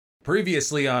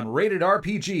Previously on Rated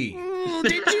RPG.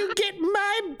 Did you get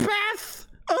my bath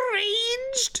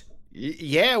arranged?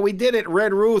 Yeah, we did it,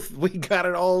 Red Ruth. We got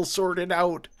it all sorted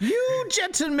out. You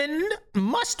gentlemen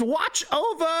must watch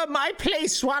over my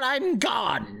place while I'm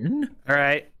gone. All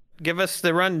right, give us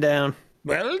the rundown.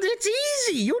 Well, it's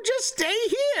easy. You just stay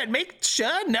here and make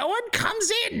sure no one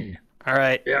comes in. All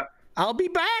right. Yeah. I'll be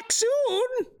back soon.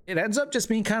 It ends up just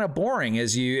being kind of boring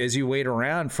as you wait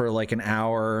around for like an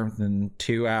hour, then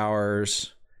 2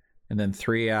 hours, and then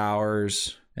 3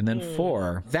 hours, and then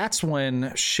 4. That's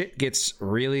when shit gets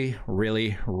really,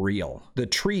 really real. The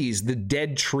trees, the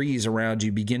dead trees around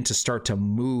you begin to start to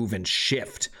move and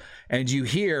shift, and you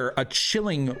hear a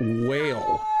chilling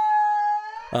wail,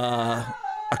 a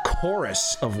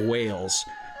chorus of wails,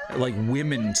 like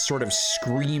women sort of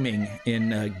screaming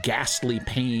in ghastly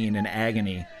pain and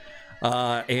agony.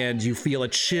 And you feel a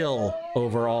chill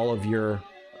over all of your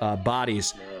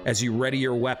bodies as you ready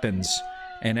your weapons,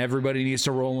 and everybody needs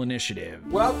to roll initiative.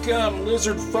 Welcome,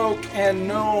 lizard folk and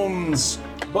gnomes,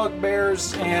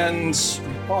 bugbears and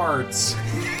bards,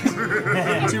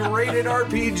 to Rated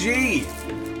RPG,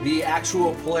 the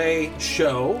actual play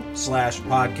show /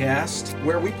 podcast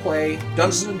where we play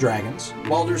Dungeons and Dragons,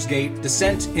 Baldur's Gate,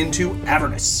 Descent into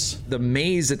Avernus. The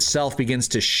maze itself begins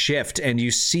to shift, and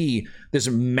you see this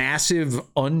massive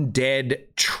undead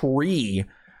tree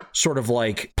sort of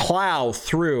like plow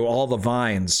through all the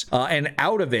vines, and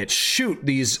out of it shoot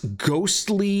these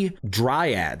ghostly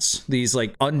dryads, these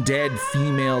like undead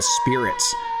female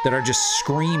spirits that are just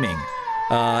screaming.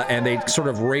 And they sort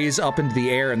of raise up into the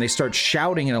air and they start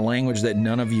shouting in a language that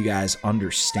none of you guys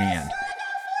understand.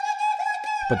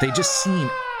 But they just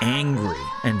seem angry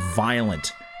and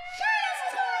violent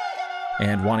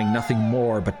and wanting nothing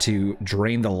more but to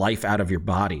drain the life out of your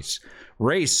bodies.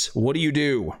 Race, what do you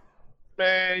do?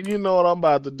 Man, you know what I'm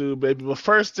about to do, baby. But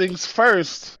first things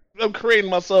first, I'm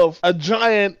creating myself a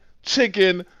giant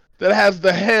chicken that has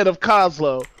the head of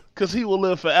Kozlo, because he will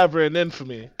live forever in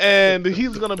infamy. And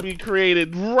he's going to be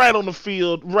created right on the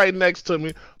field, right next to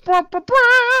me.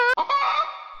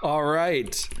 All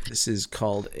right. This is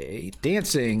called a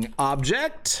dancing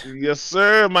object. Yes,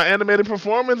 sir. My animated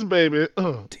performance, baby.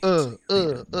 I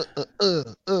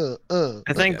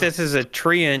think this is a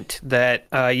treant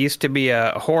that used to be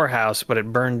a whorehouse, but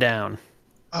it burned down.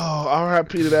 Oh,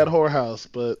 R.I.P. to that whorehouse,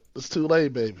 but it's too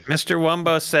late, baby. Mr.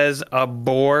 Wumbo says a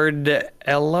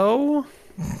bordello?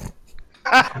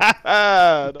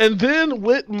 And then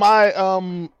with my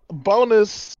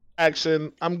bonus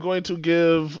action, I'm going to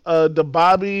give the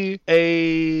Bobby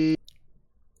a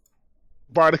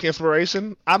bardic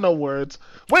inspiration. I know words.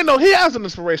 Wait, no, he has an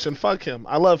inspiration. Fuck him.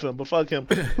 I love him, but fuck him.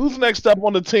 Who's next up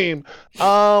on the team?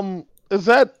 Is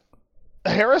that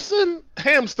Harrison?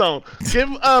 Hamstone. Give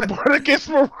bardic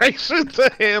inspiration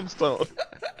to Hamstone.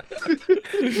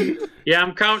 Yeah,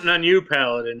 I'm counting on you,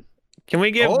 Paladin. Can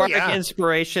we give bardic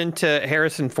inspiration to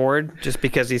Harrison Ford just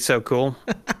because he's so cool?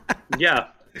 Yeah.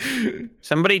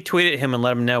 Somebody tweet at him and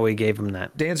let him know we gave him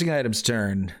that. Dancing item's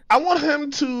turn. I want him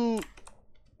to...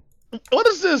 What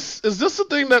is this? Is this the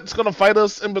thing that's going to fight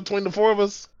us in between the four of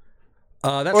us?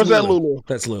 That's or is that Lulu?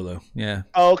 That's Lulu, yeah.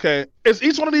 Oh, okay. Is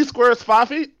each one of these squares 5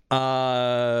 feet?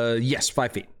 Yes,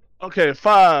 5 feet. Okay,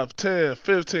 5, 10,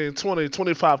 15, 20,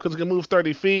 25, because it can move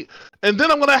 30 feet. And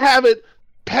then I'm going to have it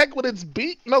peck with its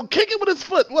beak? No, kick it with its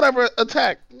foot. Whatever,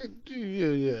 attack.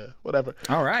 Yeah, whatever.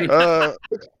 All right.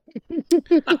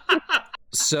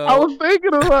 So I was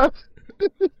thinking of that.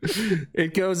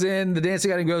 It goes in, the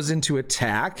dancing item goes into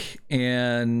attack,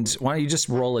 and why don't you just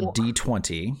roll a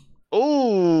d20?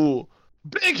 Ooh,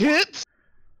 big hit.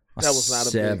 That was not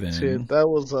 7. a big hit. That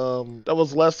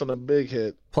was less than a big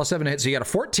hit. Plus 7 hits, so you got a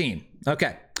 14.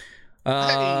 Okay.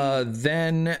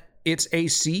 Then its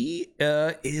AC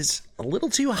is a little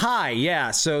too high.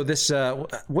 Yeah, so this,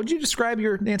 what did you describe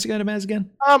your dancing item as again?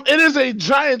 It is a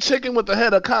giant chicken with the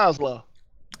head of Kozlo.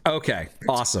 Okay,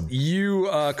 awesome. You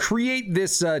create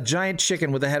this giant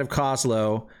chicken with the head of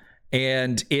Kozlo,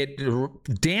 and it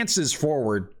dances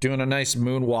forward, doing a nice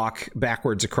moonwalk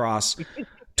backwards across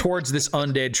towards this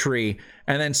undead tree,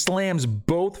 and then slams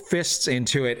both fists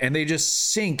into it, and they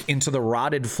just sink into the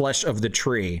rotted flesh of the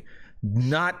tree,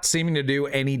 not seeming to do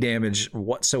any damage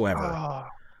whatsoever. Oh,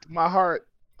 my heart.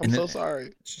 I'm so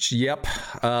sorry. Yep.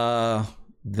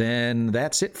 Then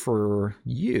that's it for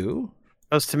you.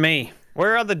 Goes to me.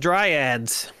 Where are the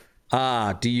dryads?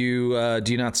 Do you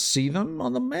not see them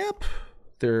on the map?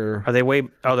 They're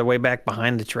way back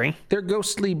behind the tree? They're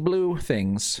ghostly blue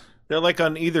things. They're like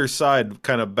on either side,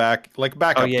 kind of backup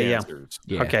dancers.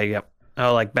 Yeah. Okay, yep.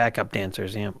 Oh, like backup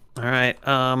dancers, yep. All right.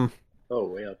 Oh,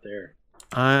 way out there.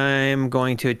 I'm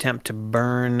going to attempt to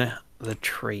burn the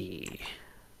tree.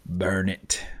 Burn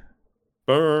it.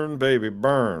 Burn, baby,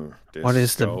 burn. What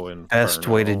is the Disco best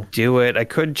way to Inferno. do it? I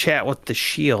could chat with the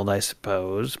shield, I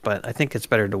suppose, but I think it's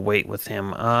better to wait with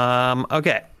him.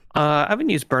 Okay. I haven't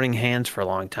used Burning Hands for a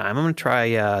long time. I'm going to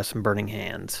try some Burning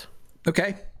Hands.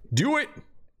 Okay. Do it.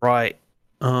 Right.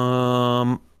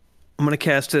 I'm going to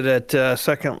cast it at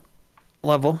second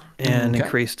level and Okay.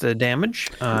 increase the damage.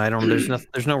 I don't.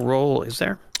 There's no roll, is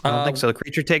there? I don't think so. The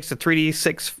creature takes a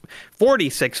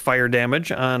 46 fire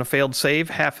damage on a failed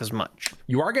save, half as much.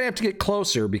 You are going to have to get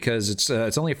closer because it's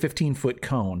only a 15-foot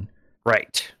cone.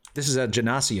 Right. This is a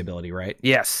Genasi ability, right?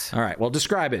 Yes. All right. Well,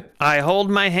 describe it. I hold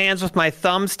my hands with my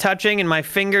thumbs touching and my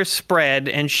fingers spread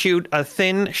and shoot a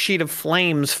thin sheet of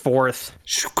flames forth.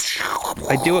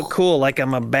 I do it cool, like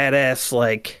I'm a badass,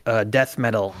 like death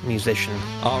metal musician.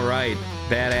 All right.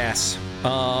 Badass.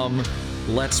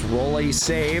 Let's roll a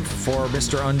save for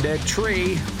Mr. Undead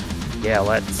Tree. Yeah,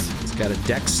 let's. It's got a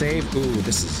dex save. Ooh,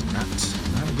 this is not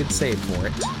a good save for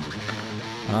it.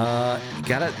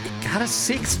 Got a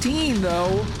 16 though.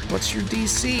 What's your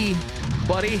DC,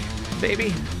 buddy,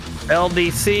 baby?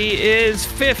 LDC is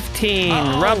 15.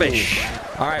 Oh. Rubbish.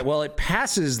 All right, well, it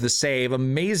passes the save,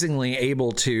 amazingly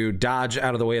able to dodge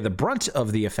out of the way of the brunt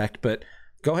of the effect, but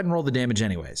go ahead and roll the damage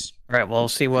anyways. All right, well, we'll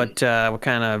see what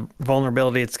kind of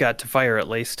vulnerability it's got to fire at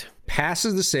least.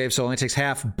 Passes the save, so it only takes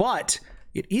half, but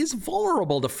it is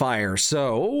vulnerable to fire,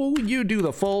 so you do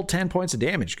the full 10 points of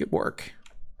damage. Good work.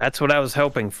 That's what I was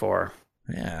hoping for.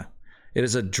 Yeah. It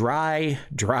is a dry,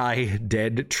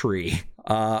 dead tree.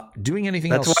 Doing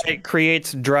anything That's else? why it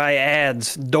creates dry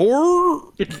ads.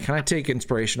 Door. Can I take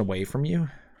inspiration away from you?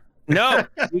 No,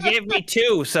 you gave me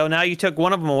 2, so now you took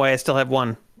one of them away. I still have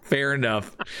 1. Fair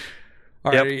enough.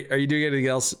 All Yep. right, are you doing anything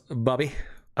else, Bubby?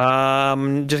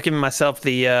 Just giving myself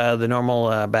the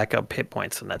normal backup hit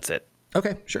points, and that's it.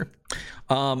 Okay, sure.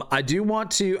 I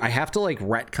have to like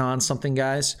retcon something,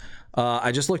 guys.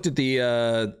 I just looked at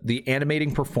the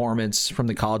animating performance from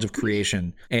the College of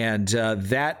Creation, and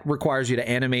that requires you to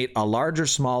animate a larger,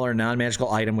 smaller,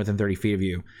 non-magical item within 30 feet of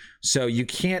you. So you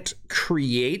can't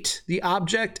create the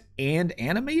object and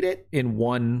animate it in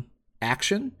one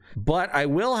action. But I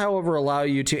will, however, allow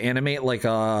you to animate like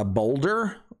a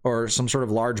boulder or some sort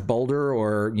of large boulder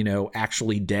or,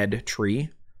 actually dead tree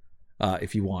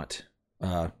if you want.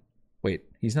 Wait,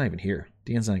 he's not even here.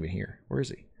 Dean's not even here. Where is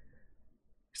he?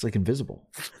 He's like invisible.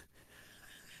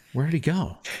 Where did he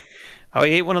go? Oh,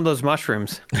 he ate one of those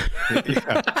mushrooms.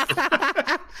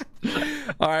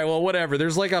 All right, well, whatever.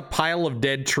 There's like a pile of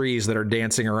dead trees that are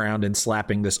dancing around and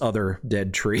slapping this other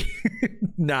dead tree.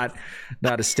 not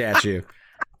a statue.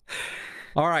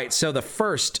 All right, so the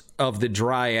first of the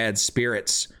Dryad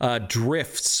spirits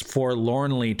drifts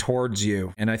forlornly towards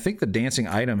you. And I think the dancing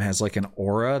item has like an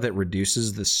aura that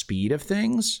reduces the speed of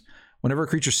things. Whenever a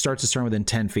creature starts its turn within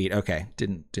 10 feet. Okay,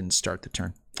 didn't start the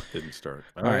turn. Didn't start.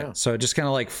 All right, so it just kind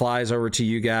of like flies over to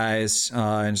you guys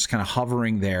and just kind of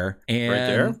hovering there. And Right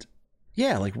there?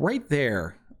 Yeah, like right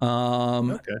there.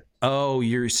 Okay. Oh,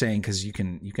 you're saying because you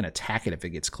can attack it if it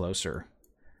gets closer.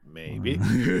 Maybe.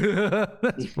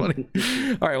 That's funny.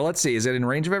 All right, well, let's see. Is it in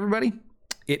range of everybody?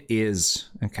 It is.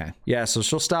 Okay. Yeah, so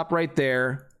she'll stop right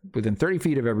there within 30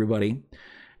 feet of everybody.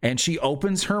 And she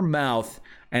opens her mouth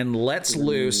and lets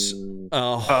loose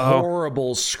a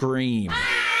horrible scream.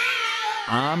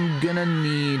 I'm gonna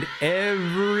need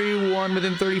everyone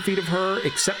within 30 feet of her,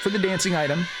 except for the dancing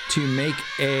item, to make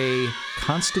a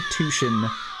Constitution,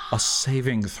 a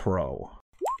saving throw.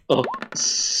 Oh,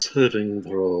 sitting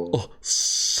throw. Oh,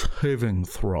 saving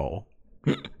throw.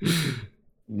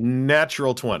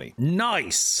 Natural 20.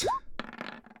 Nice.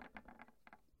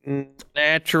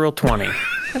 Natural 20.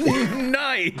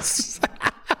 Nice.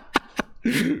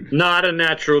 Not a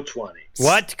natural 20.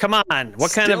 What? Come on.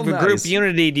 What kind Still of a group nice.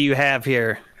 unity do you have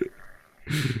here?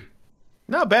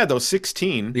 Not bad, though.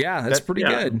 16. Yeah, that's pretty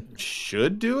yeah. good.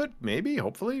 Should do it, maybe,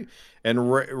 hopefully.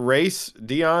 And race,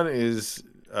 Dion is...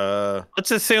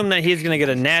 Let's assume that he's going to get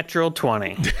a natural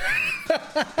 20.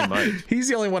 he might. He's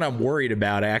the only one I'm worried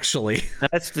about, actually.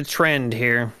 That's the trend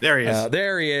here. There he is.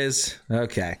 There he is.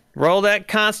 Okay. Roll that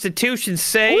Constitution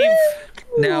save.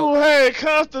 Now, Ooh, hey,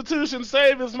 Constitution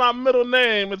Save is my middle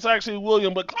name. It's actually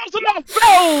William, but close enough.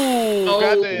 Oh,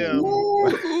 goddamn.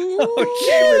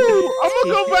 I'm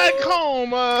gonna go back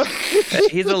home.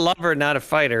 He's a lover, not a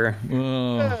fighter.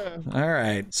 all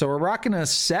right. So we're rocking a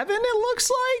 7, it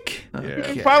looks like.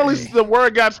 Okay. Finally, the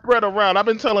word got spread around. I've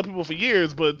been telling people for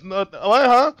years, but what,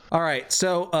 huh? All right.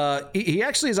 So he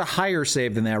actually has a higher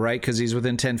save than that, right? Because he's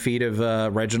within 10 feet of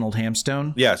Reginald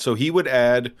Hamstone. Yeah, so he would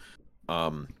add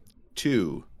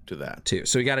 2 to that. 2.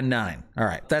 So we got a 9. All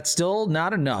right. That's still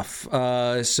not enough.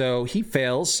 So he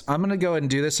fails. I'm going to go ahead and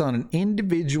do this on an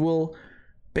individual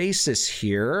basis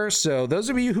here. So those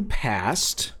of you who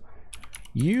passed,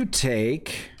 you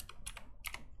take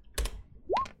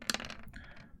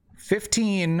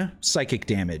 15 psychic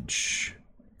damage.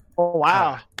 Oh,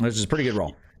 wow. Which is a pretty good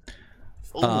roll.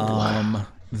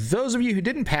 Those of you who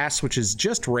didn't pass, which is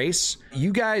just Race,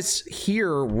 you guys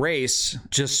hear Race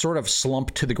just sort of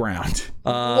slump to the ground.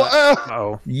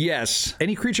 Oh. Yes.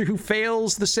 Any creature who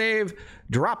fails the save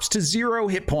drops to 0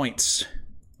 hit points.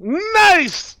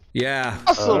 Nice. Yeah.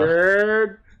 Awesome.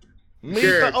 Good. Meet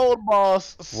Sure. the old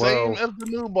boss, same Whoa. as the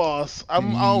new boss.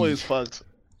 I'm always fucked.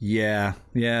 Yeah.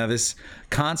 This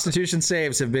Constitution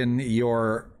saves have been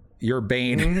your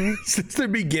bane since the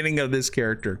beginning of this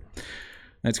character.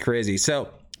 That's crazy. So,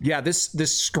 yeah, this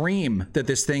scream that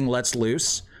this thing lets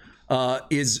loose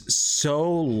is so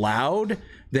loud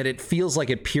that it feels like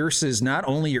it pierces not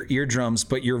only your eardrums,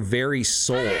 but your very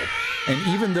soul. And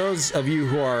even those of you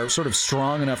who are sort of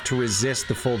strong enough to resist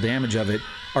the full damage of it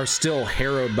are still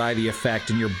harrowed by the effect,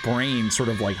 and your brain sort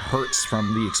of like hurts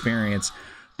from the experience.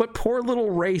 But poor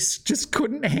little Race just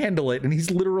couldn't handle it, and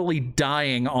he's literally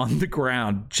dying on the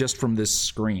ground just from this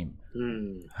scream.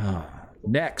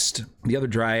 Next, the other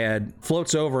dryad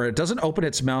floats over. It doesn't open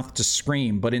its mouth to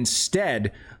scream, but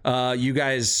instead, you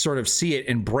guys sort of see it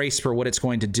and brace for what it's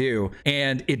going to do.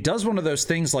 And it does one of those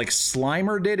things like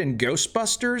Slimer did in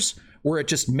Ghostbusters, where it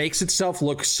just makes itself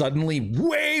look suddenly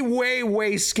way, way,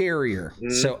 way scarier.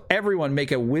 So everyone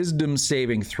make a wisdom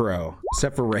saving throw,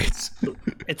 except for Race.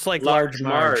 It's like Large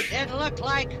Marge. Marge. It looked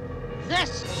like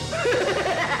this.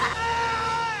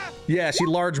 Yeah, she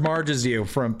large marges you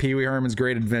from Pee Wee Herman's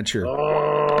Great Adventure.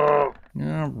 Oh,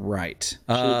 All right. should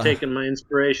have taken my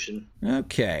inspiration.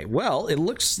 Okay, well, it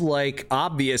looks like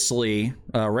obviously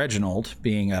Reginald,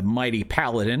 being a mighty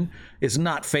paladin, is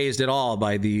not fazed at all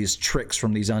by these tricks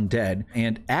from these undead.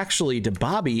 And actually,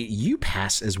 Dababi, you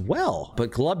pass as well.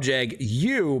 But Glubjag,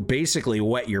 you basically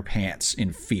wet your pants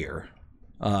in fear.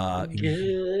 Yeah,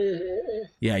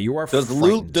 you are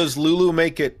frightened. Does Lulu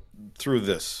make it through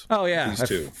this? Oh yeah, These I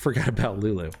two. forgot about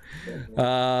Lulu.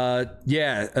 Do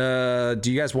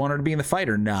you guys want her to be in the fight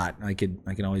or not? I can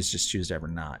always just choose to ever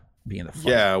not be in the fight.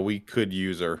 Yeah, we could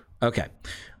use her. Okay.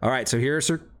 All right. So here's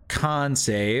her con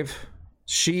save.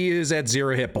 She is at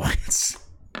 0 hit points.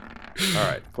 All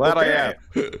right. Glad I am.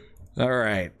 All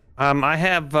right. I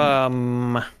have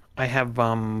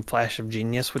Flash of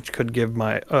Genius, which could give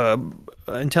my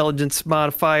intelligence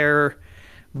modifier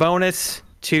bonus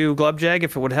to Glubjag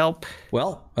if it would help.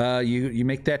 Well, you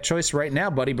make that choice right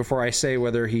now, buddy, before I say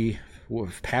whether he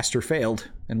passed or failed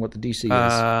and what the DC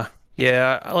is.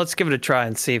 Yeah, let's give it a try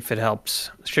and see if it helps.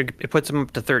 It puts him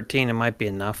up to 13. It might be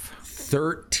enough.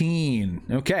 13.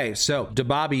 Okay, so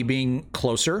Dababi being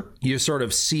closer, you sort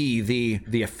of see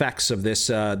the effects of this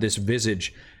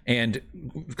visage, and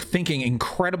thinking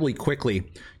incredibly quickly,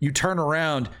 you turn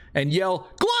around and yell,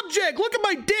 "Glubjag, look at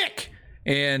my dick!"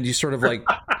 And you sort of like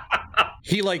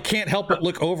he like can't help but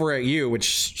look over at you,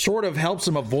 which sort of helps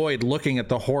him avoid looking at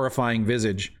the horrifying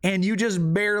visage. And you just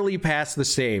barely pass the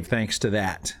save thanks to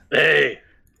that. Hey,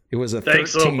 It was a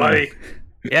thanks, 13. little buddy.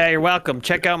 Yeah, you're welcome.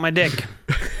 Check out my dick.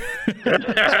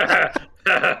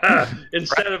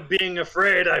 Instead of being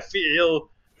afraid, I feel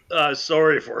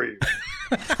sorry for you.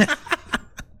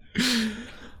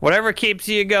 Whatever keeps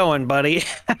you going, buddy.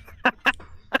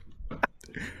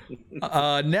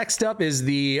 Next up is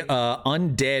the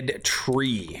undead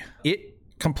tree. It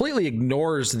completely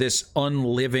ignores this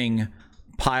unliving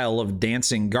pile of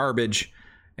dancing garbage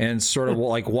and sort of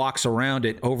like walks around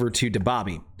it over to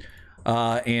Dababi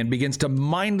and begins to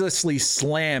mindlessly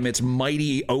slam its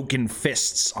mighty oaken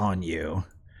fists on you.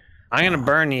 I'm going to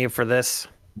burn you for this.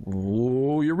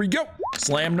 Oh, here we go.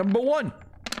 Slam number 1.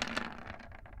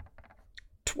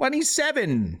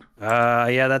 27.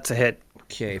 Yeah, that's a hit.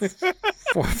 Okay,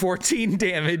 14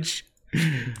 damage.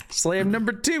 Slam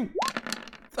number 2.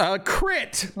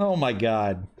 Crit. Oh my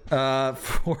god.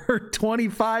 For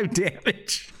 25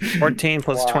 damage. 14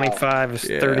 plus 25 is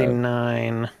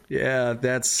 39. Yeah,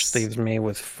 that's Leaves me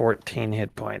with 14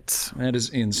 hit points. that is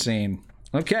insane.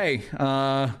 Okay,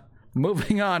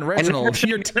 moving on. Reginald,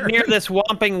 your turn. Near this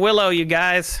Whomping Willow, you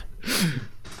guys.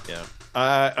 Yeah.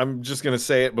 I'm just going to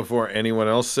say it before anyone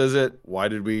else says it. Why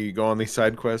did we go on these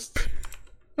side quests?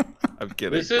 I'm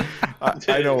kidding. Listen,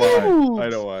 I know why. I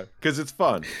know why. Because it's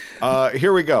fun.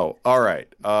 Here we go. All right.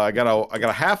 I got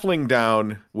a halfling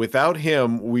down. Without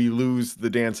him, we lose the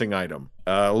dancing item.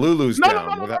 Lulu's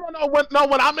down. No.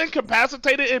 When I'm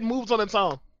incapacitated, it moves on its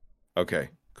own. Okay,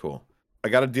 cool. I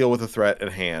got to deal with a threat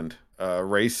at hand.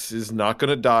 Race is not going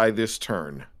to die this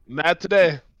turn. Not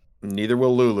today. Neither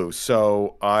will Lulu.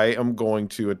 So I am going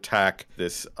to attack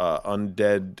this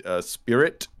undead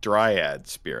spirit, dryad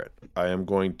spirit. I am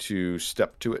going to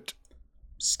step to it.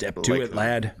 Step to it,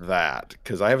 lad. That,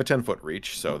 because I have a 10-foot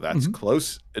reach, so that's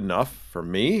close enough for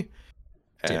me.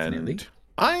 Definitely. And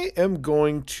I am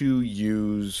going to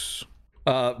use...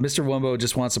 Mr. Wumbo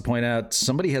just wants to point out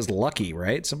somebody has lucky,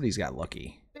 right? Somebody's got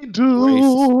lucky. I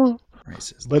do.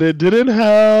 Racist. But it didn't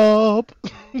help.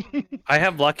 I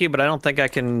have lucky, but I don't think I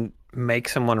can make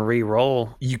someone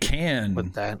re-roll You can.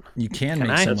 with that. You can Can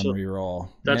make I? someone reroll.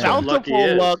 That's Yeah. what lucky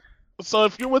Bountiful is. luck. So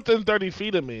if you're within 30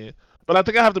 feet of me, but I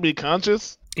think I have to be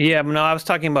conscious. Yeah, but no, I was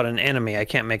talking about an enemy. I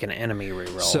can't make an enemy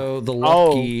re-roll. So the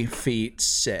lucky feat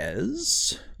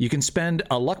says you can spend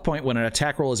a luck point when an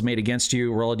attack roll is made against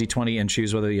you, roll a d20, and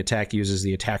choose whether the attack uses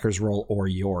the attacker's roll or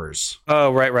yours.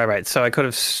 Oh, right. So I could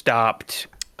have stopped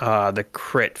the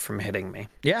crit from hitting me.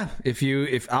 Yeah, if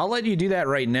I'll let you do that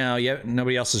right now. Yeah,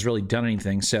 nobody else has really done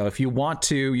anything. So if you want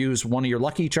to use one of your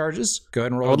lucky charges, go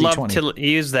ahead and roll I would a love d20. to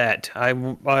use that.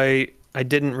 I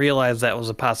didn't realize that was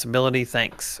a possibility.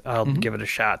 Thanks. I'll give it a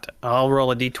shot. I'll roll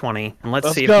a d20 and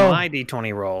let's see go. if my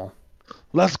d20 roll.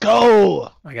 Let's go.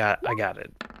 I got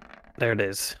it. There it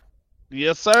is.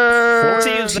 Yes, sir. Let's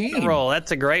use that 14. roll.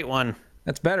 That's a great one.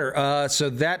 That's better. So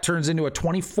that turns into a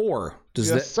 24. Does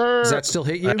Yes, that still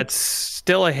hit you? That's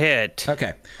still a hit.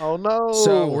 Okay. Oh no.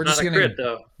 So we're Not just a gonna crit,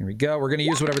 though. Here we go. We're gonna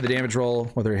use whatever the damage roll,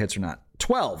 whether it hits or not.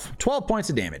 12 points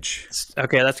of damage.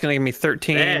 Okay, that's gonna give me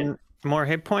 13 Man. more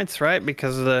hit points, right?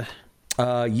 Because of the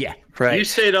Yeah. right. You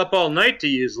stayed up all night to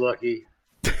use lucky.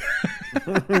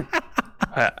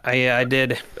 I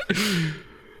did.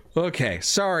 Okay.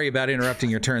 Sorry about interrupting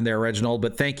your turn there, Reginald,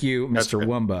 but thank you, Mr.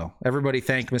 Wumbo. Everybody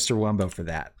thank Mr. Wumbo for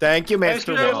that. Thank you,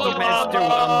 Mr. you,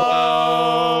 Wumbo.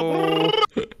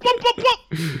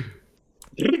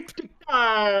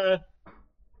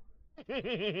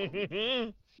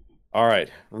 All right.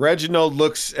 Reginald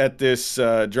looks at this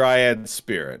dryad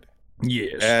spirit,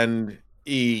 Yes. and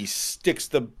he sticks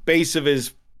the base of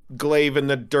his glaive in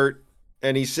the dirt,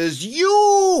 and he says,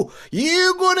 you're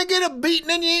gonna get a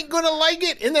beating and you ain't gonna like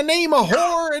it. In the name of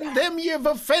horror and them you've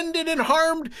offended and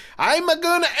harmed, I'm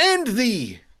gonna end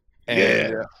thee.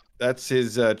 And that's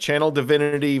his channel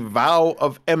divinity vow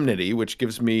of enmity, which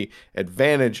gives me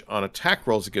advantage on attack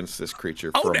rolls against this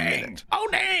creature for a minute. Oh,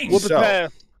 dang. Whoop his So-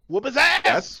 ass. Whoop his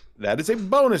ass. That is a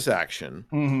bonus action.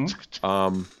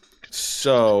 Mm-hmm.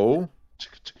 So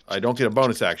I don't get a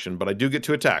bonus action, but I do get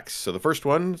 2 attacks. So the first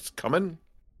one's coming.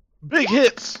 Big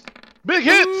hits. Big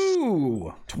hits.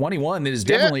 Ooh, 21 is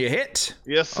definitely a hit.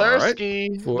 Yes, sir. All right.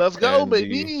 Ski. Let's go, And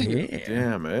baby. the Yeah.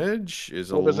 damage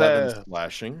is What was 11 that?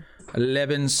 slashing.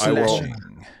 11 I will-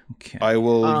 slashing. Okay. I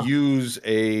will use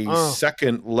a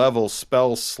second level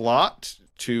spell slot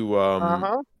to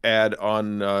add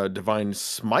on Divine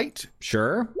Smite.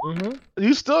 Sure.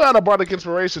 You still got a bardic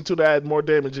inspiration too to add more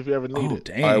damage if you ever need Oh, it.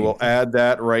 dang. I will add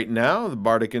that right now, the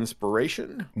Bardic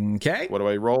Inspiration. Okay. What do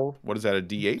I roll? What is that, a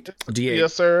D8? D8.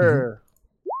 Yes, sir.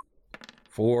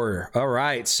 4. All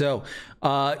right. So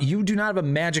you do not have a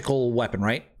magical weapon,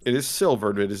 right? It is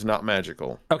silvered, it is not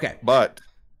magical. Okay. But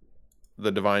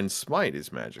the Divine Smite is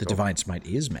The magical. Divine Smite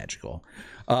is magical.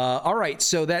 All right.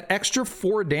 So that extra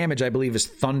 4 damage, I believe, is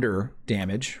thunder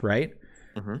damage, right?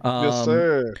 Yes,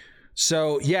 sir.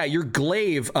 So yeah, your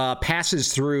glaive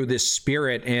passes through this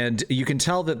spirit, and you can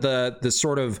tell that the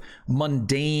sort of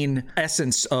mundane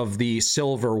essence of the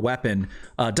silver weapon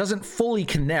doesn't fully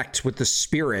connect with the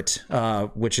spirit,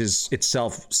 which is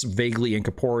itself vaguely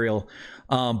incorporeal.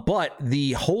 But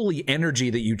the holy energy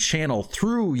that you channel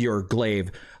through your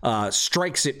glaive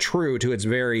strikes it true to its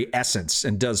very essence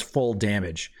and does full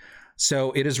damage.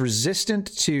 So it is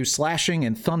resistant to slashing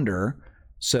and thunder.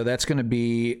 So that's going to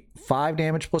be 5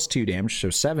 damage plus 2 damage, so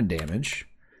 7 damage.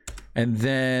 And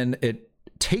then it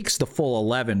takes the full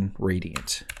 11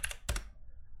 radiant.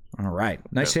 All right.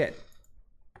 Nice hit.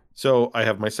 So I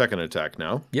have my second attack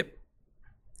now, Yep.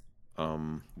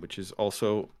 which is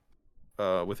also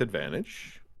with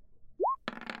advantage.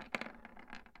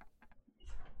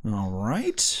 All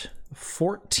right.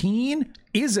 14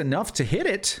 is enough to hit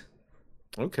it.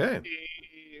 Okay.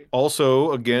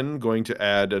 Also, again, going to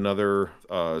add another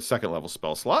second level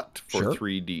spell slot for Sure.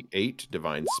 3d8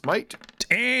 Divine Smite.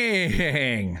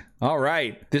 Dang. All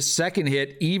right. This second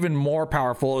hit, even more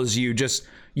powerful as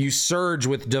you surge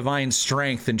with divine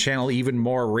strength and channel even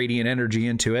more radiant energy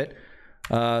into it.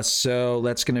 So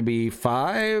that's going to be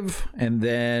 5 and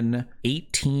then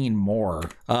 18 more.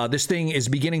 This thing is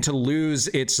beginning to lose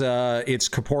its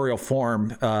corporeal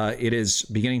form. It is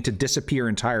beginning to disappear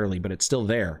entirely, but it's still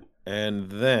there. And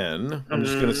then I'm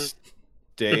just going to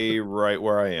stay right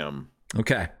where I am.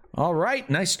 Okay. All right,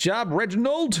 nice job,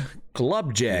 Reginald.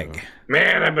 Glubjag.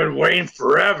 Man, I've been waiting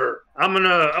forever. I'm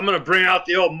gonna bring out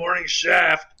the old Morning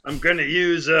Shaft. I'm gonna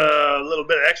use a little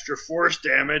bit of extra force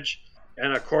damage,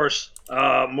 and of course,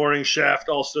 Morning Shaft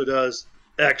also does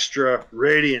extra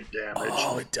radiant damage.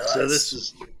 Oh, it does. So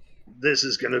this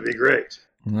is gonna be great.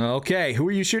 Okay, who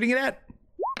are you shooting it at?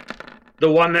 The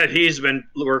one that he's been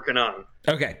working on.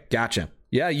 Okay, gotcha.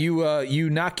 Yeah, you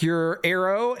knock your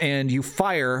arrow and you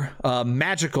fire a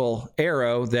magical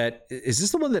arrow that is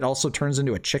this the one that also turns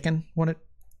into a chicken when it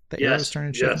the arrows turn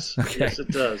into chicken? Yes, Okay. yes, it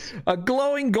does. A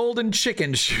glowing golden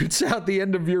chicken shoots out the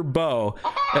end of your bow.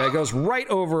 It goes right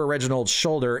over Reginald's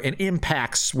shoulder and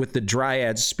impacts with the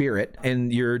Dryad spirit.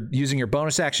 And you're using your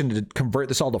bonus action to convert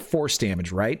this all to force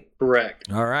damage, right? Correct.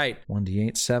 All right,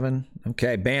 1d8, 7.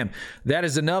 Okay, bam. That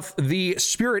is enough. The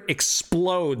spirit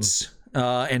explodes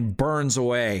and burns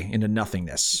away into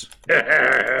nothingness.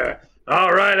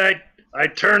 All right, I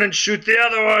turn and shoot the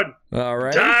other one. All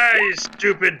right. Die,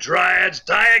 stupid dryads,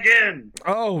 die again.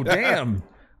 Oh, damn.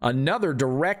 Another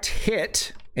direct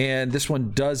hit, and this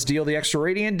one does deal the extra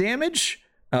radiant damage.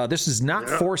 This is not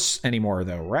force anymore,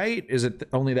 though, right? Is it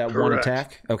only that one Correct.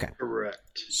 attack? Okay.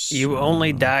 Correct. You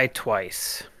only die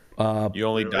twice. You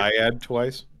only dyad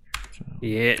twice?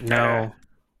 Yeah, no.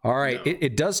 All right. No.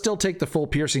 It does still take the full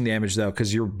piercing damage, though,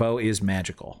 because your bow is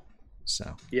magical.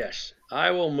 So. Yes,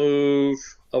 I will move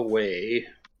away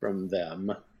from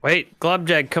them. Wait,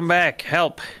 Glubjag, come back.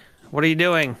 Help. What are you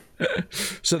doing?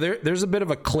 So there's a bit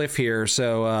of a cliff here.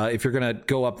 So if you're going to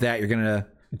go up that, you're going to...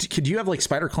 Could you have like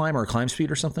spider climb or climb speed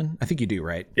or something? I think you do,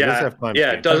 right? Yeah,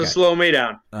 it doesn't slow me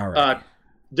down. All right.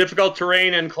 Difficult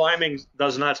terrain and climbing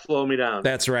does not slow me down.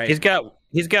 That's right.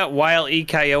 He's got Wile E.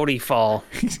 Coyote fall.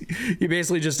 He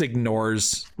basically just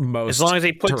ignores most. As long as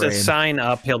he puts terrain. a sign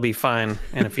up, he'll be fine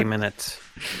in a few minutes.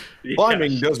 Yes.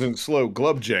 Climbing doesn't slow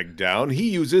Glubjag down. He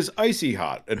uses Icy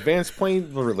Hot, advanced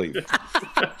plane relief.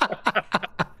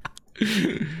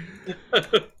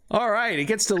 All right, it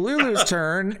gets to Lulu's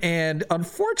turn, and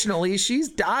unfortunately, she's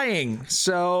dying.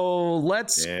 So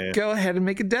let's go ahead and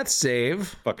make a death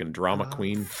save. Fucking drama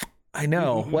queen. I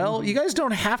know. Well, you guys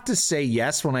don't have to say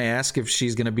yes when I ask if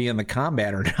she's going to be in the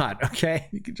combat or not, okay?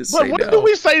 You can just say no. When do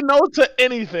we say no to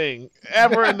anything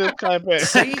ever in this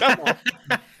campaign? Come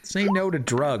on. Say no to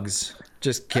drugs.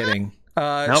 Just kidding.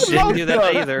 Nope, didn't do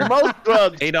that either. Most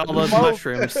drugs. Ate all those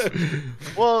mushrooms.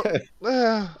 Well,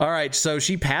 all right, so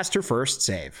she passed her first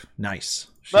save. Nice.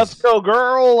 Let's go,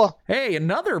 girl. Hey,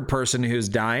 another person who's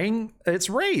dying. It's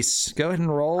Race. Go ahead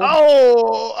and roll.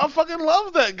 Oh, I fucking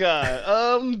love that guy.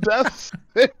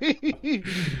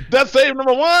 Death save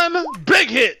number 1. Big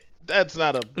hit. That's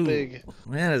not a big.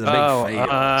 That is a big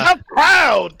Tough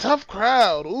fail. Tough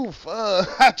crowd. Oof.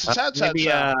 Maybe,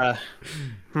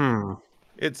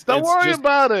 Don't worry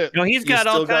about it. No, he's got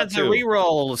all kinds of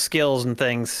reroll skills and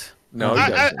things. No, he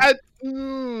doesn't.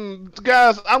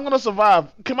 Guys, I'm gonna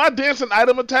survive. Can my dancing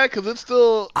item attack? Because it's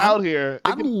still out here.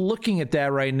 I'm looking at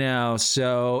that right now.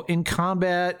 So in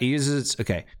combat, it uses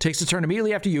takes a turn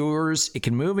immediately after yours. It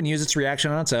can move and use its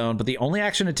reaction on its own, but the only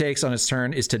action it takes on its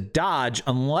turn is to dodge,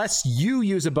 unless you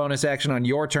use a bonus action on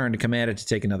your turn to command it to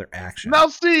take another action. Now,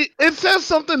 see, it says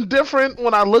something different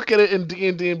when I look at it in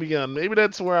D&D and Beyond. Maybe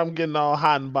that's where I'm getting all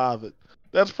hot and bothered.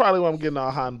 That's probably why I'm getting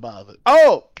all hot and bothered.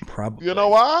 Oh, probably. You know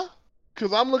why?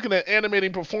 Because I'm looking at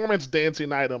animating performance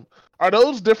dancing item. Are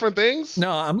those different things? No,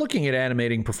 I'm looking at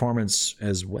animating performance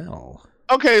as well.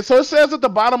 Okay, so it says at the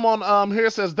bottom on here,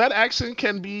 it says that action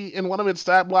can be in one of its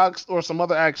stat blocks or some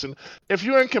other action. If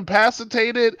you're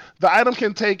incapacitated, the item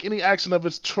can take any action of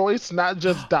its choice, not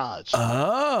just dodge.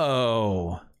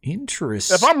 Oh,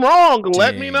 interesting. If I'm wrong,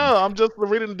 let me know. I'm just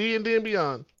reading D&D and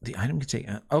Beyond. The item can take...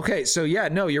 Okay, so yeah,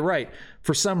 no, you're right.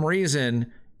 For some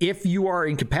reason... If you are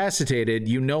incapacitated,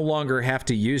 you no longer have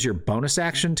to use your bonus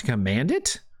action to command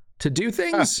it to do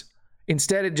things.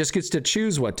 Instead, it just gets to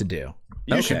choose what to do.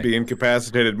 You should be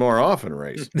incapacitated more often,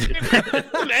 Race.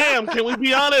 Damn, can we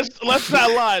be honest? Let's not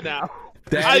lie now.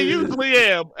 I usually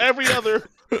am. Every other...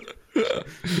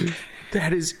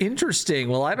 That is interesting.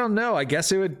 Well, I don't know. I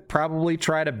guess it would probably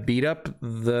try to beat up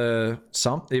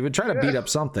It would try to beat up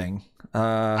something.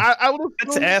 I would.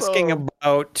 It's asking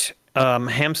about...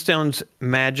 Hamstone's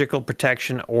magical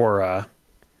protection aura.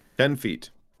 10 feet.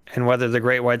 And whether the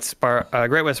Great White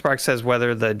Spark says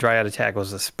whether the Dryad attack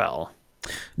was a spell.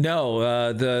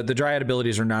 No, the Dryad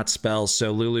abilities are not spells,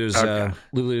 so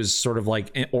Lulu's sort of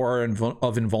like aura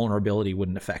of invulnerability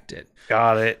wouldn't affect it.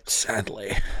 Got it.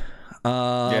 Sadly.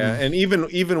 Yeah, and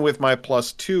even with my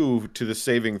 +2 to the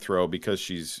saving throw, because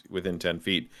she's within 10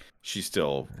 feet, she's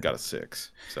still got a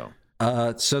 6. So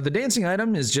So the dancing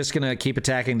item is just going to keep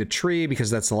attacking the tree because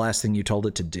that's the last thing you told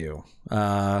it to do.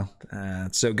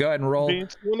 So go ahead and roll.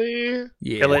 D20.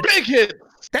 Yeah. Kill it. Big hit.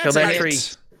 That's Kill that it. tree.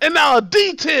 And now a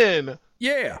D10.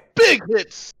 Yeah. Big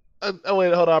hits. Oh,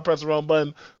 wait, hold on. I pressed the wrong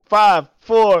button. 5,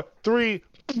 4, 3.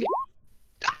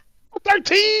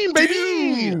 13,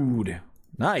 baby. Dude.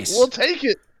 Nice. We'll take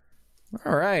it.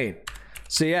 All right.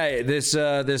 So yeah,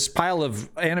 this pile of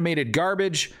animated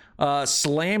garbage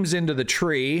slams into the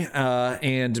tree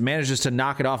and manages to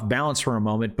knock it off balance for a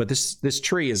moment. But this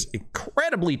tree is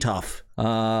incredibly tough.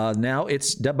 Now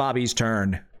it's Bobby's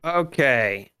turn.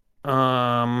 Okay.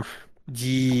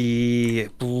 Gee,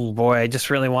 oh boy, I just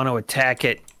really want to attack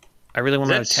it. I really want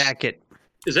to That's- attack it.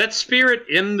 Is that spirit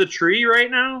in the tree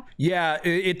right now? Yeah,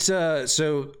 it's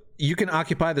so you can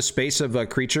occupy the space of a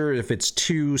creature if it's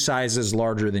 2 sizes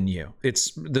larger than you.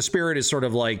 It's the spirit is sort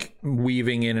of like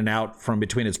weaving in and out from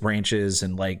between its branches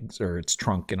and legs or its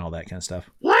trunk and all that kind of stuff.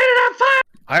 Light it on fire!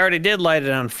 I already did light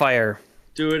it on fire.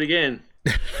 Do it again.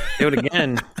 Do it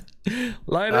again.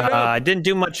 Light it up. I didn't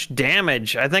do much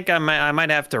damage. I think I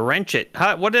might have to wrench it.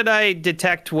 What did I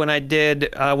detect when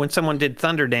when someone did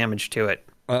thunder damage to it?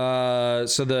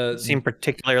 So the Seemed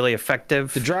particularly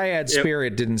effective. The Dryad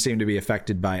spirit didn't seem to be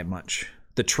affected by it much.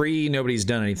 The tree, nobody's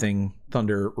done anything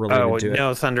thunder related to it.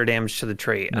 No thunder damage to the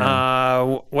tree.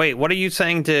 Wait, what are you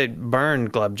saying to burn,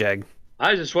 Glubjag?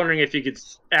 I was just wondering if you could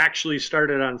actually start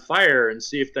it on fire and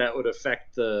see if that would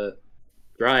affect the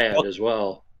Dryad as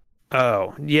well.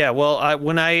 Oh, yeah. Well,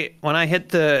 when I hit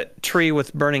the tree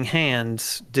with burning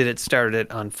hands, did it start it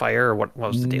on fire, or what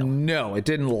was the deal? No, it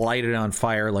didn't light it on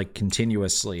fire like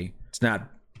continuously. It's not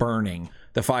burning.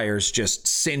 The fires just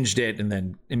singed it and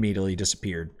then immediately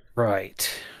disappeared. Right.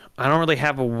 I don't really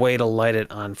have a way to light it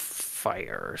on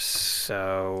fire.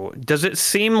 So, does it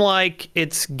seem like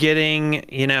it's getting,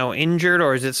 injured,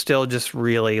 or is it still just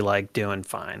really like doing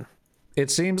fine?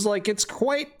 It seems like it's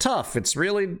quite tough. It's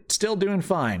really still doing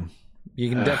fine. You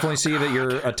can definitely see that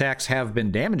your attacks have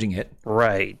been damaging it.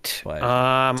 Right. But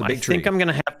I it's a big tree. think I'm going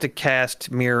to have to cast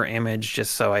Mirror Image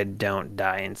just so I don't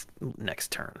die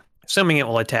next turn. Assuming it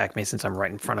will attack me since I'm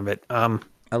right in front of it.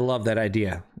 I love that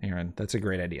idea, Aaron. That's a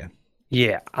great idea.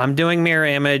 Yeah, I'm doing Mirror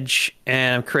Image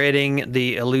and I'm creating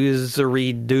the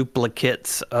illusory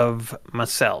duplicates of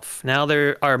myself. Now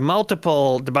there are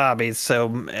multiple Debobbies,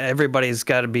 so everybody's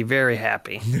got to be very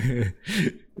happy.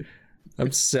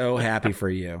 I'm so happy for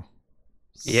you.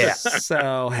 Yeah.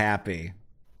 So happy.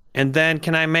 And then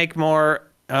can I make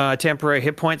more temporary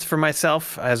hit points for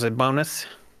myself as a bonus?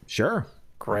 Sure.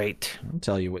 Great. I'll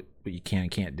tell you what you can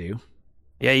and can't do.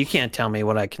 Yeah, you can't tell me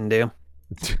what I can do.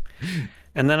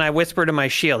 And then I whisper to my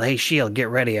shield, "Hey, shield, get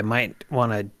ready. I might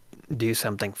want to do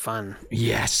something fun."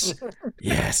 Yes,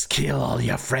 yes, kill all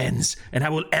your friends, and I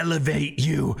will elevate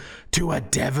you to a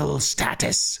devil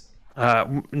status.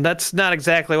 That's not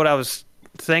exactly what I was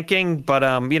thinking, but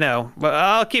but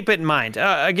I'll keep it in mind.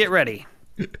 Get ready.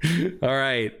 All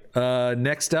right.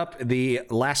 Next up, the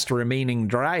last remaining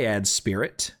Dryad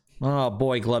spirit. Oh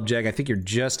boy, Glubjag, I think you're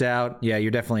just out. Yeah,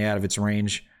 you're definitely out of its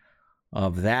range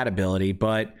of that ability,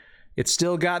 but it's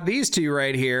still got these two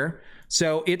right here.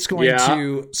 So it's going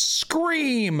to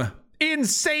scream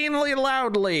insanely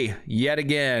loudly yet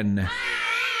again.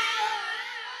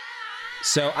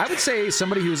 So I would say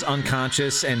somebody who's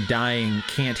unconscious and dying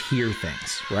can't hear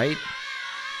things, right?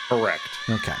 Correct.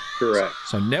 Okay. Correct.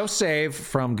 So no save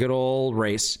from good old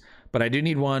Race, but I do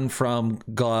need one from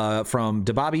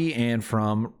Debobby and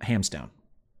from Hamstone.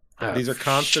 These are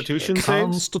Constitution saves?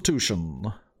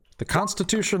 Constitution. The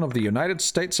Constitution of the United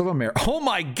States of America. Oh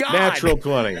my God! Natural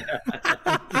 20. All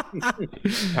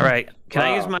right. Can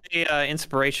I use my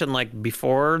inspiration like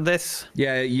before this?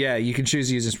 Yeah, you can choose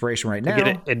to use inspiration right now. Get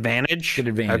an advantage? Get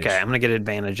advantage. Okay, I'm going to get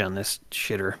advantage on this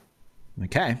shitter.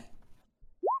 Okay.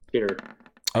 Here.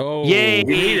 Oh. Yay!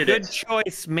 needed Good it.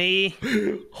 choice, me.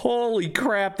 Holy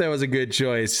crap, that was a good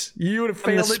choice. You would have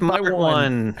I'm the failed it by smart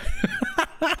one.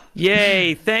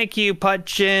 Yay! Thank you,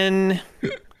 Putchin.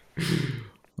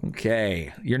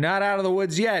 Okay, you're not out of the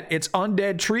woods yet. It's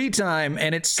undead tree time,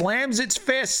 and it slams its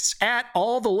fists at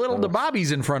all the little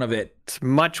Debobbies in front of it. It's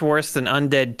much worse than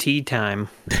undead tea time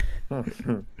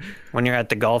when you're at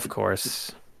the golf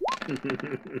course.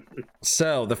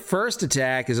 So the first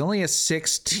attack is only a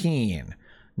 16.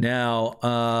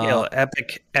 Now,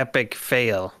 Epic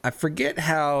fail. I forget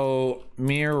how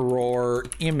Mirror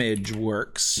Image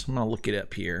works. I'm gonna look it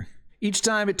up here. Each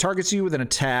time it targets you with an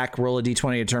attack, roll a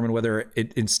d20 to determine whether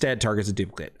it instead targets a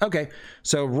duplicate. Okay,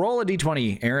 so roll a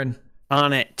d20, Aaron.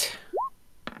 On it.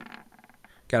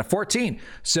 Got a 14.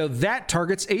 So that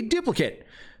targets a duplicate.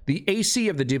 The AC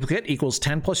of the duplicate equals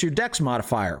 10 plus your dex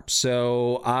modifier.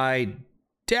 So I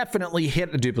definitely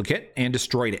hit a duplicate and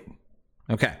destroyed it.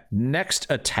 Okay, next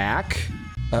attack.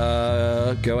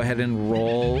 Go ahead and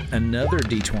roll another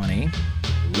d20.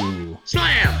 Ooh.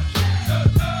 Slam!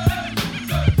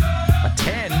 A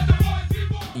 10.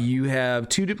 You have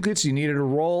 2 duplicates you needed to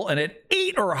roll, and at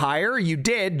 8 or higher, you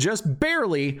did, just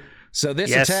barely. So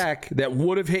this attack that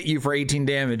would have hit you for 18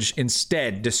 damage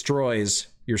instead destroys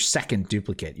your second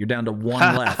duplicate. You're down to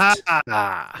 1 left. All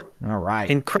right.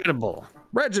 Incredible.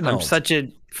 Reginald. I'm such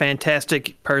a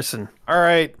fantastic person. All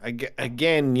right.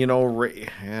 Again,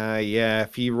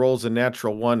 if he rolls a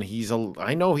natural 1,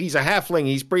 I know he's a halfling.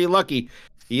 He's pretty lucky.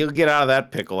 He'll get out of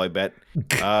that pickle, I bet.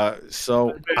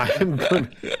 So I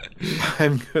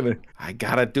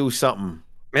gotta do something.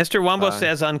 Mr. Wumbo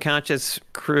says unconscious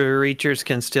creatures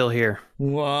can still hear.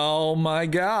 Oh my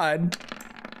God.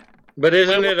 But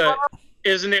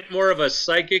isn't it more of a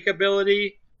psychic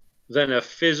ability than a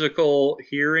physical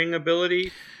hearing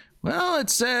ability? Well, it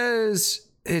says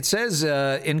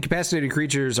incapacitated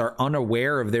creatures are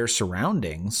unaware of their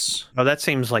surroundings. Oh, that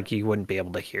seems like you wouldn't be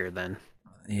able to hear then.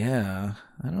 Yeah,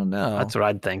 I don't know. That's what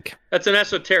I'd think. That's an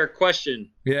esoteric question.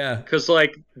 Yeah. Because,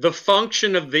 like, the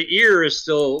function of the ear is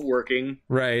still working.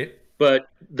 Right. But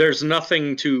there's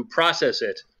nothing to process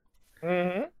it.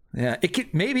 Mm-hmm. Yeah.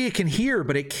 Maybe it can hear,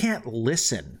 but it can't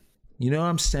listen. You know what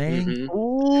I'm saying? Mm-hmm.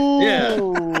 Ooh,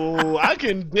 Yeah. I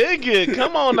can dig it.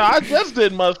 Come on now. I just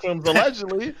did mushrooms,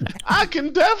 allegedly. I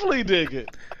can definitely dig it.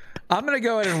 I'm going to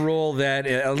go ahead and rule that,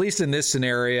 at least in this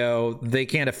scenario, they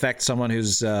can't affect someone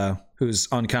who's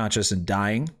unconscious and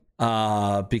dying,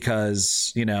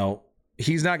 because,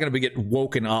 he's not going to get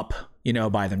woken up,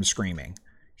 by them screaming.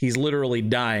 He's literally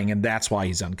dying, and that's why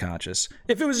he's unconscious.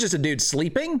 If it was just a dude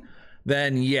sleeping,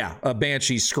 then yeah, a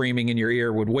banshee screaming in your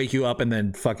ear would wake you up and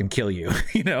then fucking kill you,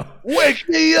 Wake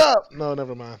me up! No,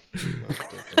 never mind.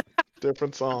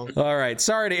 Different song. All right.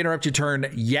 Sorry to interrupt your turn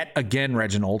yet again,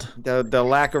 Reginald. The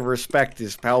lack of respect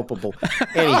is palpable.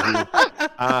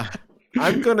 Anywho,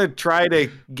 I'm going to try to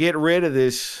get rid of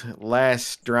this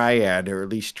last dryad, or at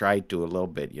least try to a little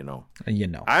bit,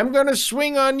 I'm going to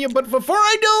swing on you, but before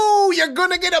I do, you're going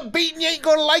to get a beating. You ain't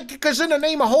going to like it, because in the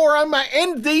name of horror, I'm going to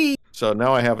end thee. So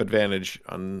now I have advantage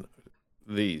on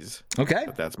these. Okay.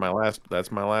 But that's my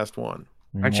last one.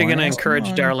 Aren't you going to encourage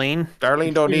Darlene?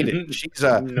 Darlene don't need it. She's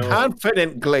a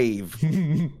confident glaive.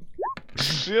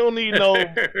 She don't need no...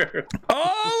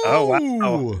 Oh,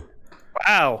 wow.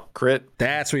 Wow. Crit.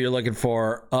 That's what you're looking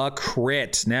for. A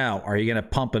crit. Now, are you going to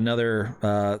pump another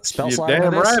spell You're slot? damn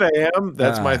into this? right I am.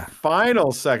 That's my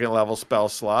final second level spell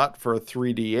slot for a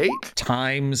 3d8.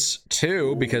 Times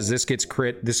 2, because this gets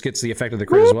crit. This gets the effect of the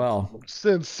crit as well.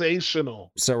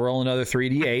 Sensational. So roll another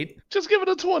 3d8. Just give it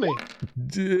a 20.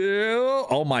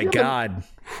 Oh my God.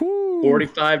 Whew.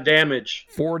 45 damage.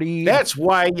 40. That's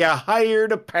why you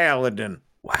hired a paladin.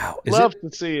 Wow. Is Love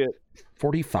it to see it.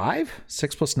 45?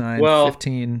 6 plus 9, Well,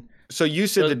 15. So you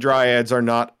said the dryads are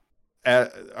not. How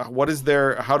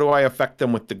do I affect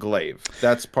them with the glaive?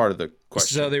 That's part of the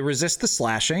question. So they resist the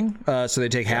slashing. So they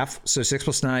take half. So 6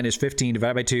 plus 9 is 15.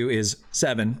 Divided by 2 is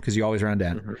 7, because you always round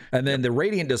down. Mm-hmm. And then the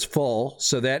radiant does full.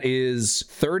 So that is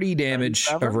 30 damage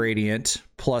 37? of radiant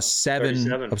plus 7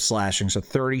 37. of slashing. So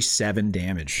 37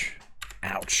 damage.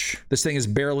 Ouch. This thing is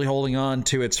barely holding on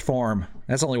to its form.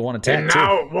 That's only one attack, And too.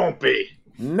 now it won't be.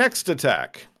 Next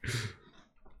attack.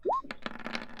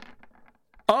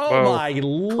 Oh my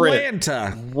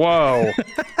Lanta. Whoa.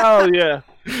 Oh, yeah.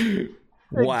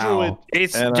 Wow.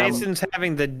 Jason's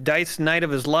having the dice night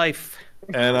of his life.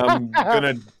 And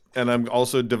I'm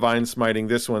also divine smiting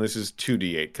this one. This is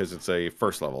 2d8 because it's a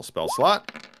first level spell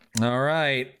slot. All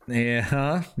right.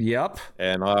 Yeah. Yep.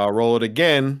 And I'll roll it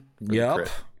again. for the Yep.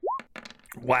 crit.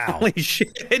 Wow. Holy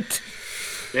shit.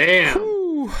 Damn.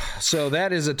 Whew. So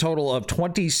that is a total of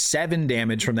 27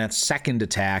 damage from that second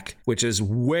attack, which is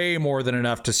way more than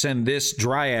enough to send this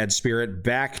dryad spirit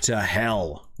back to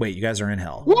hell. Wait, you guys are in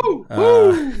hell. Woo!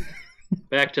 Woo!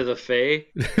 Back to the Fae.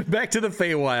 Back to the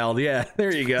Feywild. Yeah,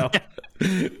 there you go.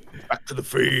 Back to the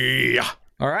fee.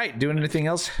 All right, doing anything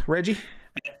else, Reggie?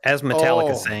 As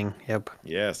Metallica Oh. sang. Yep.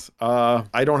 Yes.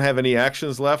 I don't have any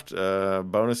actions left.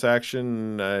 Bonus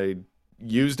action. I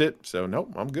used it, so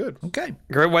nope, I'm good. Okay.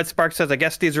 Great White Spark says, I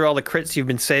guess these are all the crits you've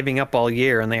been saving up all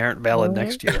year and they aren't valid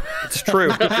next year. It's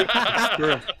true. It's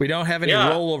true. We don't have any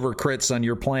Yeah. rollover crits on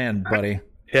your plan, buddy.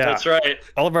 Yeah. That's right.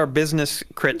 All of our business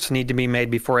crits need to be made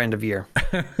before end of year.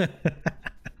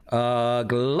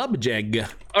 Glubjeg.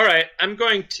 All right, I'm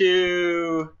going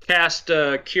to cast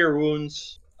Cure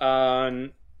Wounds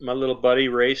on my little buddy,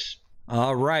 Race.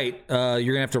 All right. You're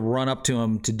going to have to run up to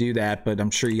him to do that, but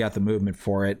I'm sure you got the movement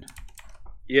for it.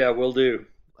 Yeah, will do.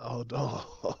 Oh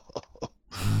no.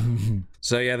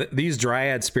 So yeah, these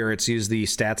Dryad spirits use the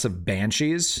stats of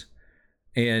Banshees.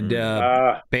 And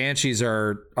Banshees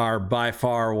are by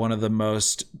far one of the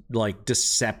most like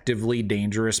deceptively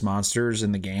dangerous monsters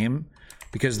in the game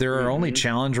because there are only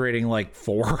challenge rating like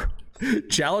 4.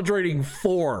 Challenge rating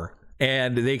 4.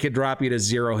 And they could drop you to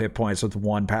 0 hit points with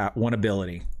one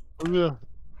ability. Yeah.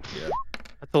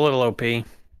 That's a little OP.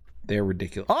 They're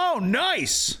ridiculous. Oh,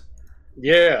 nice!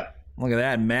 Yeah. Look at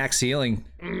that, max healing.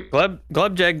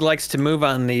 Glubjeg likes to move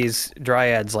on these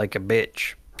dryads like a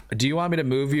bitch. Do you want me to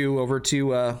move you over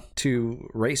to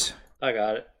race? I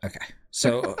got it. Okay.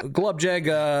 So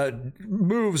Glubjeg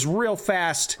moves real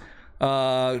fast,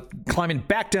 climbing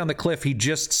back down the cliff he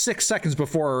just 6 seconds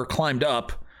before climbed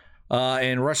up.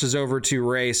 And rushes over to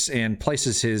Race and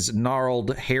places his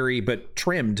gnarled, hairy, but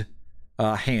trimmed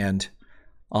hand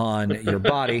on your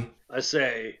body. I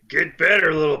say, get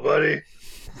better, little buddy.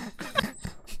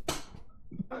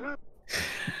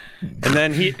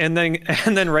 And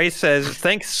then Race says,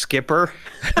 "Thanks, Skipper."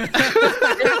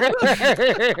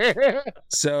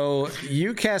 So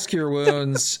you cast Cure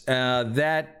Wounds.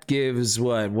 That gives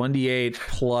what? 1d8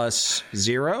 plus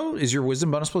 0? Is your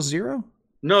wisdom bonus plus 0?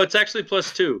 No, it's actually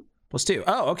plus 2. Plus 2.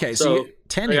 Oh, okay. So you get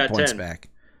 10 hit points 10. back.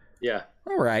 Yeah.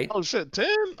 All right. Oh shit, 10?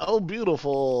 Oh,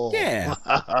 beautiful. Yeah.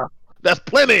 That's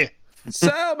plenty.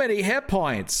 So many hit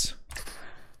points.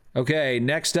 Okay,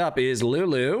 next up is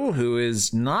Lulu, who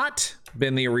has not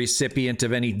been the recipient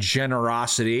of any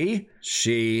generosity.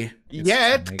 She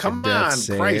Yet, come on,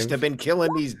 Christ! I've been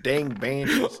killing these dang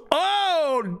banshees.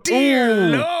 Oh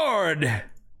dear Lord!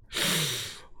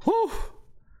 Whew.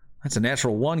 That's a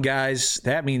natural 1, guys.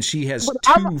 That means she has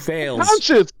 2 fails.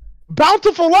 Conscious.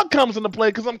 Bountiful luck comes into play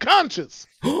because I'm conscious.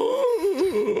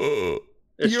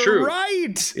 It's You're true.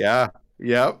 right. Yeah.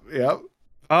 Yep.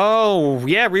 Oh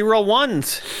yeah, reroll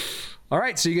 1s. All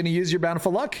right, so you're going to use your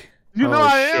bountiful luck? You know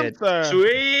I am, sir.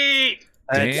 Sweet.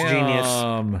 That's genius.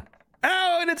 Oh,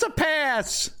 and it's a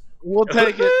pass. We'll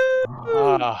take it.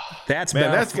 That's Man,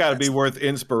 bountiful. that's got to be worth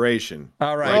inspiration.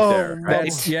 All right. Right there.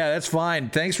 That's fine.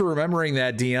 Thanks for remembering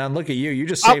that, Dion. Look at you. You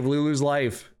just saved Lulu's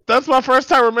life. That's my first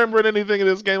time remembering anything in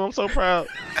this game. I'm so proud.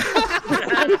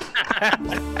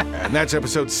 And that's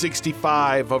episode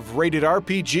 65 of Rated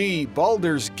RPG,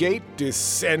 Baldur's Gate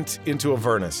Descent into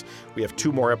Avernus. We have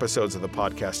 2 more episodes of the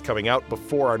podcast coming out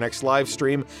before our next live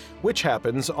stream, which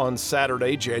happens on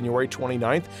Saturday, January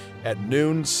 29th at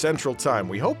noon Central Time.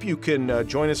 We hope you can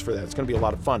join us for that. It's going to be a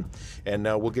lot of fun. And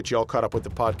we'll get you all caught up with the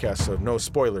podcast, so no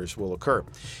spoilers will occur.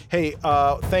 Hey,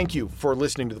 thank you for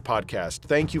listening to the podcast.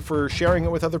 Thank you for sharing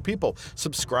it with other people,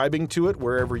 subscribing to it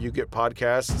wherever you get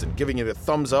podcasts, and giving it a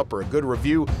thumbs up or a good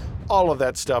review. All of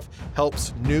that stuff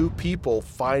helps new people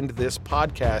find this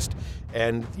podcast.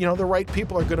 And, you know, the right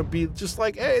people are going to be just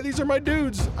like, hey, these are my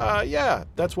dudes. Yeah,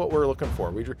 that's what we're looking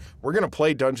for. We're going to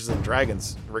play Dungeons &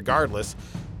 Dragons regardless.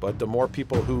 But the more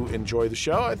people who enjoy the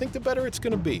show, I think the better it's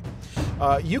going to be.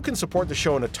 You can support the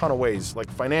show in a ton of ways, like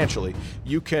financially.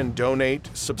 You can donate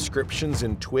subscriptions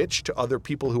in Twitch to other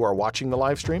people who are watching the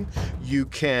live stream. You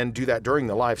can do that during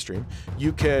the live stream.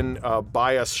 You can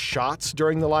buy us shots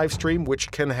during the live stream,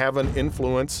 which can have an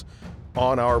influence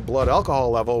on our blood alcohol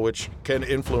level, which can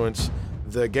influence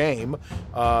the game.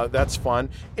 That's fun.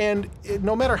 And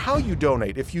no matter how you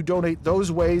donate, if you donate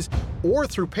those ways or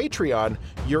through Patreon,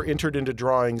 you're entered into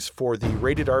drawings for the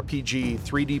Rated RPG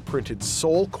 3D printed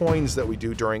soul coins that we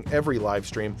do during every live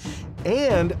stream.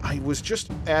 And I was just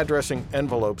addressing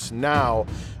envelopes now,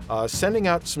 sending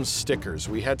out some stickers.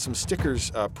 We had some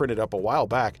stickers printed up a while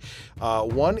back.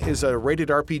 One is a Rated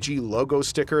RPG logo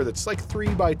sticker that's like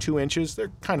 3 by 2 inches.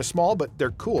 They're kind of small, but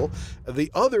they're cool.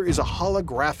 The other is a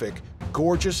holographic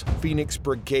gorgeous Phoenix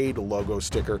Brigade logo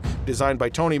sticker designed by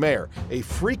Tony Mayer, a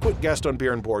frequent guest on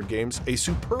Beer and Board Games, a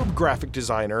superb graphic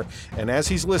designer, and as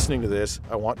he's listening to this,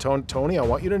 I want Tony, I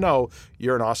want you to know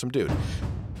you're an awesome dude.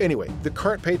 Anyway, the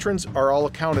current patrons are all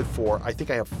accounted for. I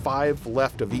think I have 5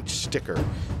 left of each sticker.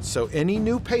 So any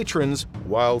new patrons,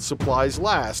 while supplies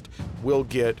last, will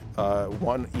get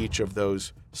 1 each of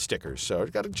those stickers. So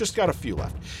just got a few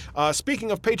left.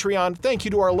 Speaking of Patreon, thank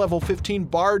you to our level 15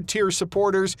 Bard tier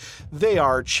supporters. They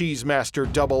are Cheesemaster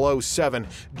 007,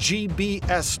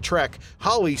 GBS Trek,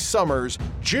 Holly Summers,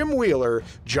 Jim Wheeler,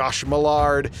 Josh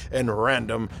Millard, and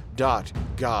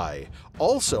Random.Guy.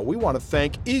 Also, we want to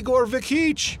thank Igor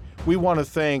Vikich. We want to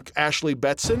thank Ashley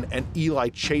Betson and Eli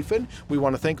Chafin. We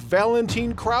want to thank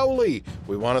Valentine Crowley.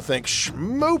 We want to thank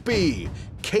Schmoopy,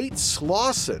 Kate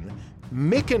Slauson,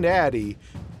 Mick and Addie,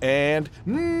 and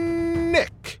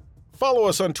Nick. Follow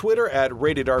us on Twitter at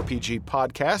Rated RPG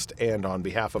Podcast. And on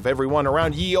behalf of everyone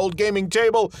around ye old gaming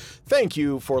table, thank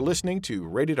you for listening to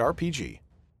Rated RPG.